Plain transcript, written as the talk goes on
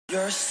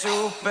You're a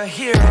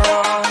superhero.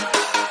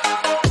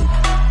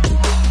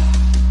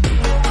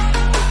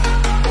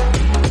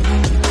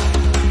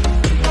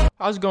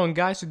 How's it going,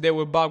 guys? Today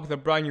we're back with a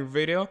brand new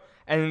video,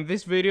 and in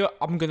this video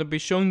I'm gonna be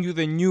showing you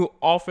the new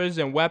offers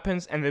and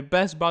weapons and the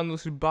best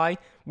bundles to buy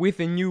with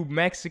the new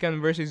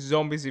Mexican vs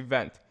Zombies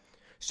event.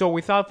 So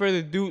without further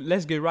ado,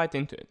 let's get right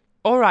into it.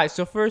 Alright,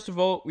 so first of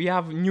all, we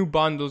have new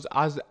bundles.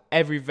 As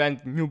every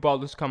event, new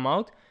bundles come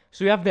out.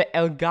 So we have the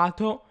El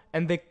Gato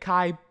and the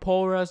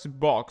Kaiporas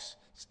box.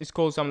 It's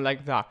called something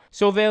like that.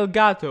 So the El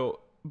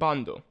Gato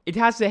bundle, it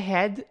has a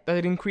head that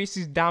it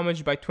increases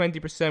damage by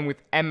 20%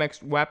 with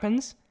MX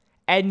weapons,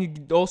 and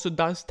it also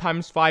does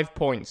times 5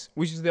 points,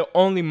 which is the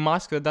only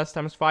mask that does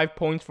times 5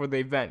 points for the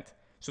event.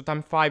 So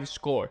times 5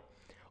 score.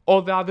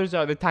 All the others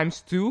are the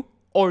times 2,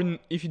 or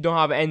if you don't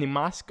have any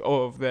mask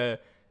of the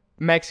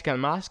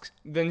Mexican masks,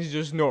 then it's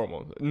just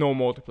normal, no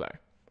multiplier.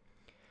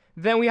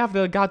 Then we have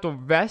the El Gato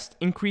vest,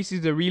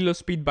 increases the reload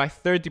speed by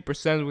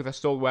 30% with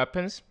assault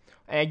weapons.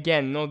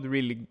 Again, not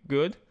really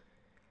good.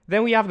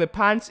 Then we have the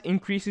pants,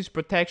 increases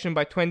protection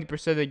by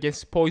 20%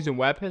 against poison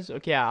weapons.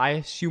 Okay, I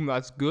assume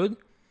that's good.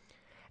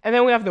 And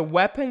then we have the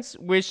weapons,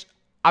 which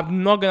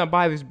I'm not gonna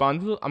buy this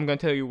bundle. I'm gonna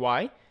tell you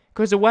why.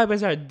 Because the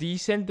weapons are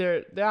decent.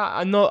 They're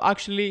not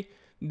actually,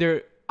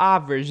 they're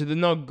average. They're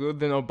not good.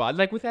 They're not bad.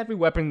 Like with every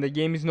weapon in the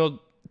game, is not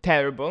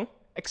terrible,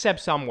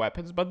 except some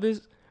weapons. But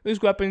this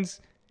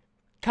weapons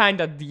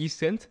kinda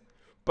decent.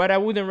 But I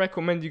wouldn't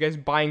recommend you guys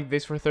buying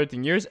this for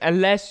 13 years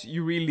unless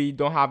you really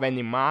don't have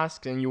any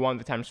masks and you want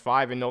the times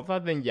 5 and all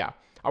that. Then yeah,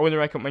 I wouldn't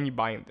recommend you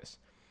buying this.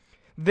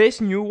 This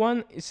new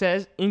one, it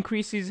says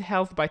increases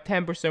health by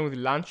 10% with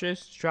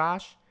launchers,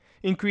 trash.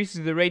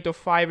 Increases the rate of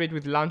fire rate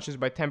with launchers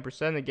by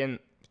 10%, again,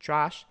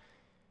 trash.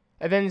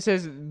 And then it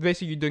says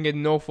basically you don't get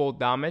no fall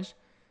damage.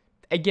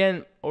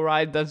 Again,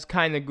 alright, that's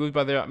kind of good,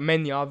 but there are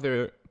many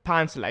other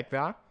pants like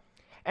that.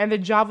 And the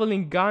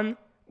javelin gun,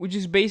 which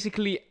is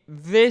basically,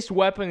 this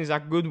weapon is a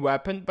good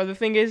weapon, but the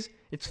thing is,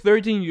 it's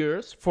 13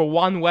 euros for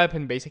one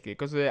weapon basically,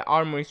 because the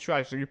armor is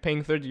trash, so you're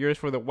paying 30 euros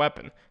for the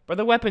weapon. But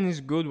the weapon is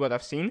good, what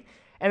I've seen.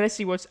 And let's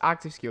see what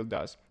active skill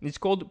does. It's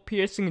called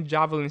Piercing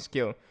Javelin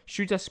Skill.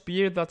 Shoot a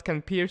spear that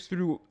can pierce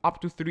through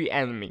up to 3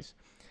 enemies.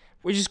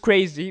 Which is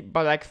crazy,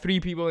 but like 3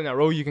 people in a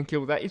row you can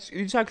kill with that.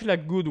 It's actually a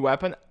good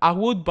weapon. I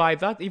would buy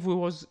that if it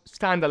was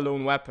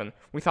standalone weapon,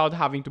 without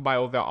having to buy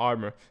all the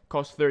armor. It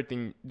costs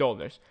 $13,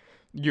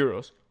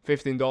 euros,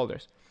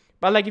 $15.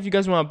 But like if you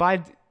guys want to buy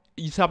it,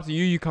 it's up to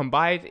you, you can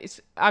buy it. It's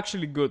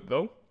actually good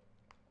though.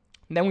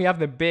 Then we have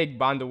the big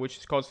bundle, which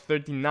is cost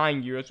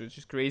 39 euros, which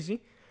is crazy.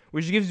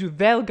 Which gives you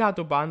the El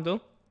Gato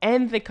bundle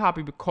and the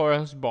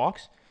Kaiporas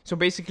box. So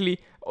basically,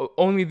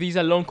 only these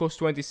alone cost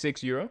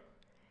 26 euro.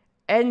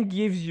 And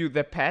gives you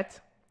the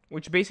pet,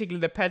 which basically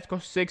the pet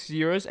costs 6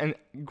 euros and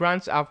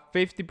grants a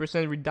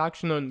 50%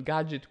 reduction on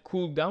gadget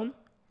cooldown.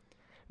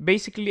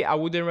 Basically, I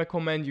wouldn't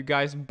recommend you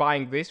guys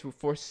buying this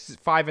for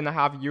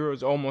 5.5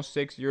 euros, almost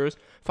 6 euros.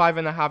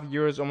 5.5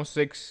 euros, almost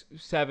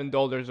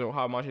 $7 or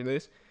how much it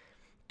is.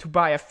 To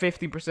buy a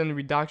 50%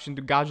 reduction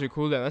to gadget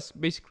cooldown. That's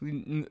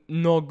basically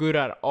not good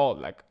at all.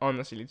 Like,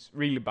 honestly, it's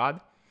really bad.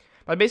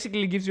 But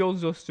basically, it gives you all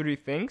those 3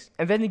 things.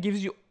 And then it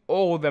gives you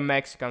all the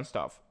Mexican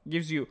stuff. It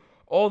gives you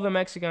all the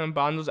Mexican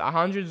bundles,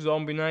 100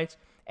 zombinites,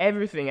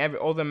 everything,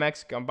 all the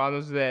Mexican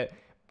bundles, the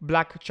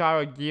black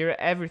charo gear,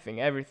 everything.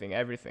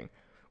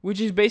 Which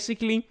is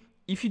basically,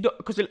 if you don't,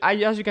 because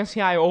as you can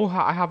see, I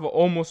have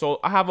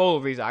all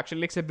of these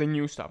actually, except the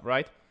new stuff,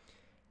 right?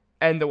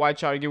 And the white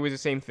charo gear was the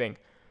same thing.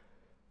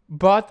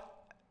 But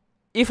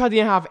if I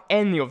didn't have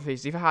any of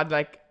this, if I had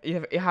like,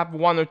 if I have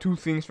 1 or 2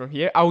 things from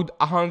here, I would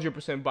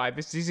 100% buy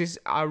this. This is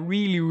a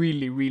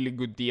really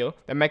good deal.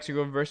 The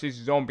Mexico vs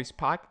Zombies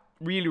pack,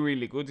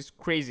 really good. It's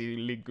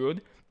crazily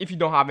good. If you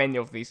don't have any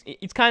of these,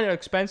 it's kind of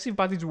expensive,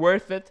 but it's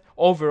worth it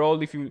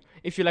overall if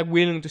you're like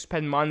willing to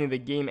spend money in the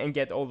game and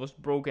get all those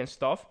broken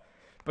stuff.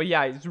 But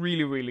yeah, it's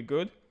really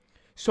good.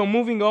 So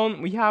moving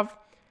on, we have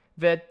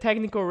the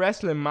Technical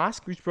Wrestling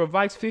Mask, which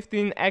provides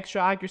 15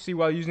 extra accuracy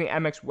while using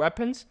MX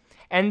weapons.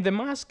 And the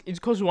mask, it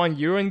costs 1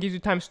 euro and gives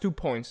you times 2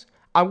 points.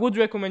 I would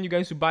recommend you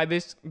guys to buy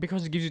this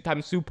because it gives you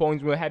times 2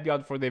 points, will help you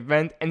out for the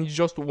event, and it's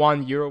just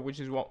 1 euro, which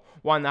is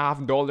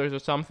 $1.50 or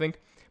something.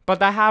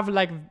 But I have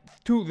like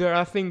 2, there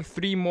are I think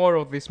 3 more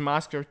of this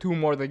mask, or 2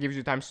 more that gives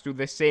you times 2,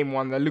 the same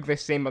one, that look the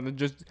same but they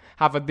just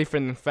have a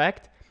different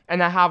effect.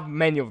 And I have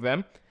many of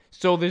them.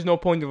 So there's no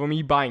point of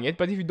me buying it,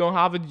 but if you don't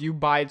have it, you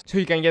buy it so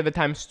you can get the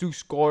times 2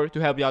 score to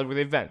help you out with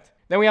the event.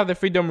 Then we have the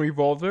Freedom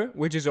Revolver,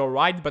 which is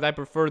alright, but I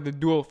prefer the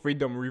dual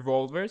Freedom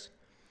Revolvers.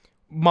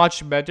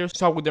 Much better,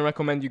 so I wouldn't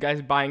recommend you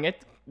guys buying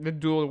it. The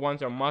dual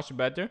ones are much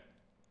better.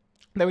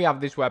 Then we have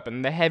this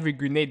weapon, the Heavy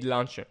Grenade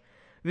Launcher.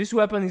 This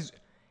weapon is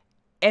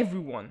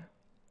everyone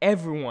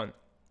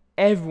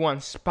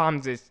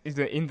spams this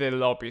in the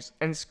lobbies,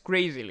 and it's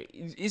crazily,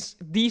 it's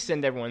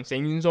decent. Everyone's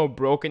saying it's not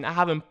broken. I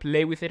haven't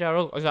played with it at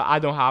all, so I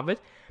don't have it.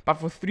 But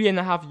for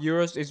 3.5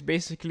 euros, it's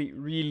basically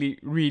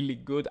really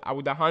good. I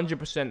would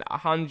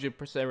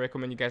 100%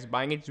 recommend you guys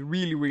buying it. It's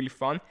really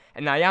fun,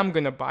 and I am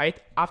gonna buy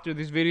it after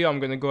this video. I'm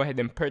gonna go ahead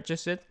and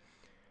purchase it.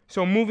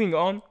 So moving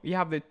on, we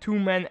have the 2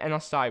 men and a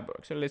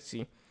cyborg. So let's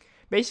see.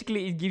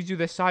 Basically, it gives you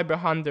the cyber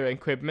hunter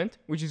equipment,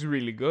 which is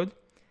really good.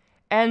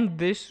 And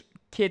this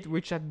kit,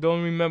 which I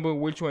don't remember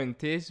which one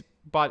it is,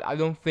 but I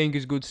don't think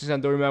it's good since I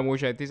don't remember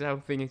which one it is. I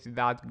don't think it's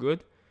that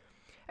good.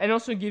 And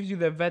also gives you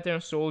the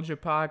veteran soldier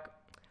pack.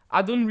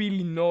 I don't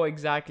really know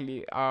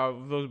exactly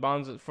those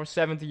bundles. For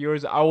 70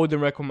 euros, I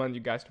wouldn't recommend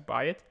you guys to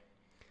buy it.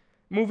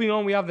 Moving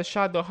on, we have the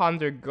Shadow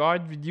Hunter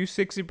Guard. Reduce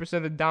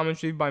 60% of damage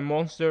received by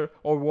monster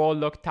or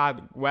warlock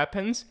tagged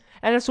weapons.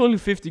 And it's only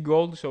 50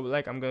 gold, so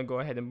like I'm gonna go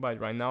ahead and buy it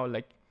right now,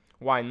 like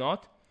why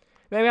not?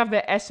 Then we have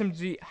the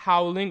SMG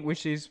Howling,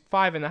 which is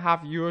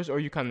 5.5 euros, or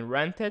you can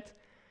rent it.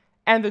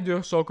 And the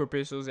Dual Soaker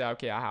Pistols, yeah,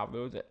 okay, I have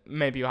those.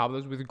 Maybe you have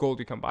those, with gold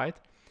you can buy it.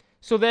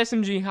 So the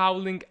SMG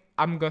Howling,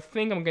 I'm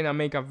gonna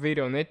make a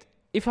video on it.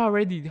 If I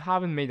already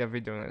haven't made a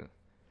video on it,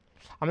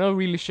 I'm not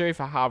really sure if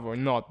I have or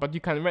not, but you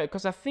can rent,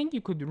 because I think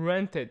you could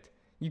rent it.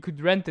 You could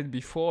rent it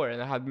before,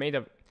 and I had made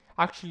a,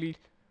 actually,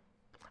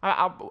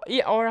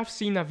 yeah, or I've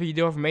seen a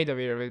video, I've made a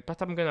video of it,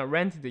 but I'm gonna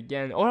rent it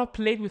again, or I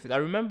played with it. I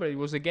remember it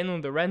was again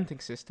on the renting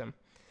system.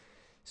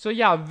 So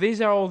yeah,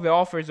 these are all the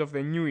offers of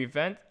the new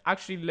event.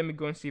 Actually, let me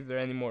go and see if there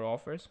are any more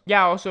offers.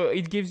 Yeah, also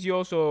it gives you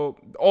also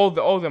all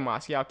the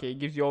masks. Yeah, okay, it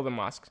gives you all the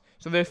masks.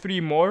 So there are 3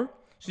 more.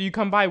 So you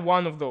can buy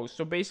one of those.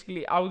 So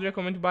basically, I would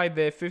recommend to buy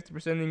the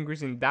 50%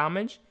 increase in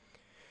damage.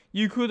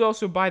 You could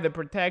also buy the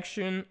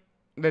protection,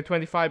 the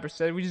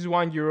 25%, which is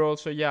 €1.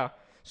 So yeah,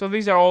 so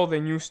these are all the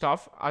new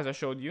stuff as I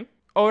showed you.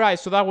 Alright,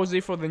 so that was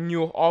it for the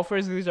new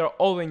offers. These are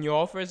all the new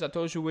offers. I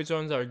told you which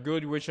ones are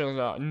good, which ones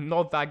are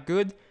not that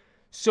good.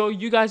 So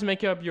you guys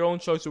make up your own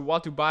choice of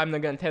what to buy. I'm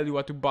not gonna tell you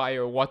what to buy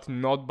or what to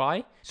not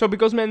buy. So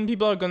because many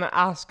people are gonna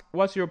ask,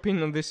 what's your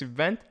opinion on this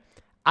event?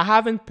 I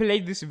haven't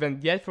played this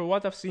event yet. For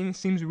what I've seen, it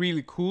seems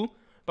really cool.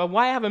 But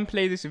why I haven't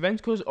played this event?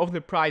 Because of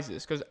the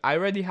prizes. Because I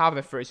already have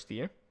the first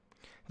tier.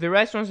 The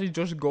rest ones is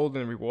just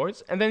golden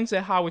rewards, and then it's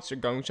a howitzer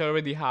gun, which I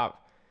already have.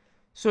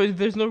 So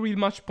there's not really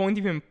much point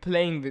even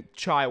playing the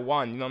trial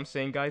one, you know what I'm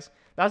saying, guys?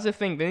 That's the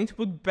thing, they need to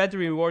put better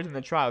rewards in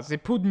the trials. They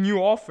put new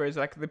offers,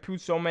 like they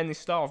put so many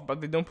stuff,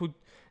 but they don't put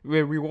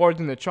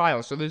rewards in the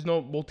trials, so there's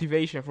no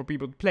motivation for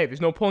people to play.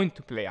 There's no point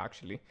to play,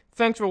 actually.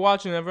 Thanks for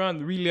watching,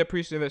 everyone. Really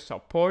appreciate the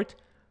support.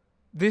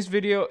 This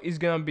video is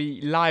gonna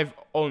be live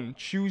on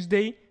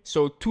Tuesday,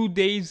 so 2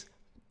 days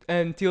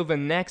until the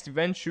next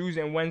event,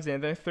 Tuesday and Wednesday,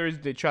 and then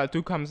Thursday Trial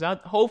 2 comes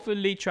out.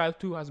 Hopefully Trial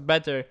 2 has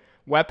better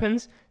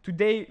weapons.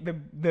 Today,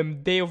 the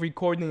day of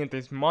recording it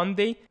is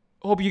Monday.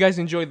 Hope you guys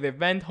enjoyed the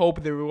event.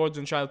 Hope the rewards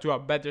on Trial 2 are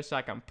better so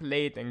I can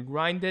play it and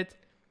grind it.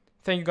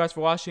 Thank you guys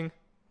for watching.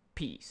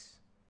 Peace.